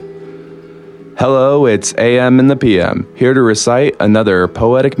Hello, it's AM in the PM, here to recite another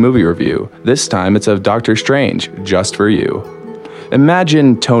poetic movie review. This time it's of Doctor Strange, just for you.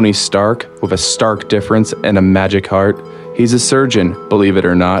 Imagine Tony Stark with a stark difference and a magic heart. He's a surgeon, believe it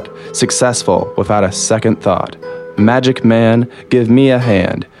or not, successful without a second thought. Magic man, give me a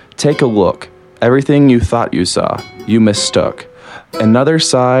hand. Take a look. Everything you thought you saw, you mistook. Another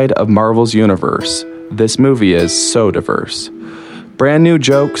side of Marvel's universe. This movie is so diverse. Brand new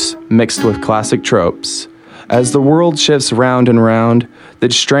jokes mixed with classic tropes. As the world shifts round and round,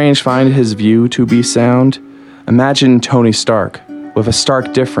 did Strange find his view to be sound? Imagine Tony Stark with a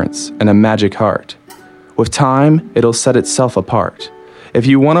stark difference and a magic heart. With time, it'll set itself apart. If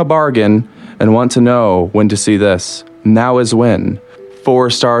you want a bargain and want to know when to see this, now is when. 4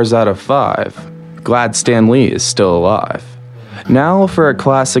 stars out of 5. Glad Stan Lee is still alive. Now for a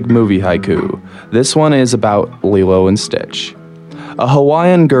classic movie haiku. This one is about Lilo and Stitch. A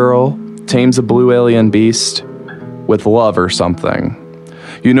Hawaiian girl tames a blue alien beast with love or something.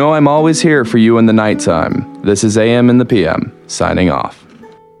 You know I'm always here for you in the nighttime. This is AM in the PM, signing off.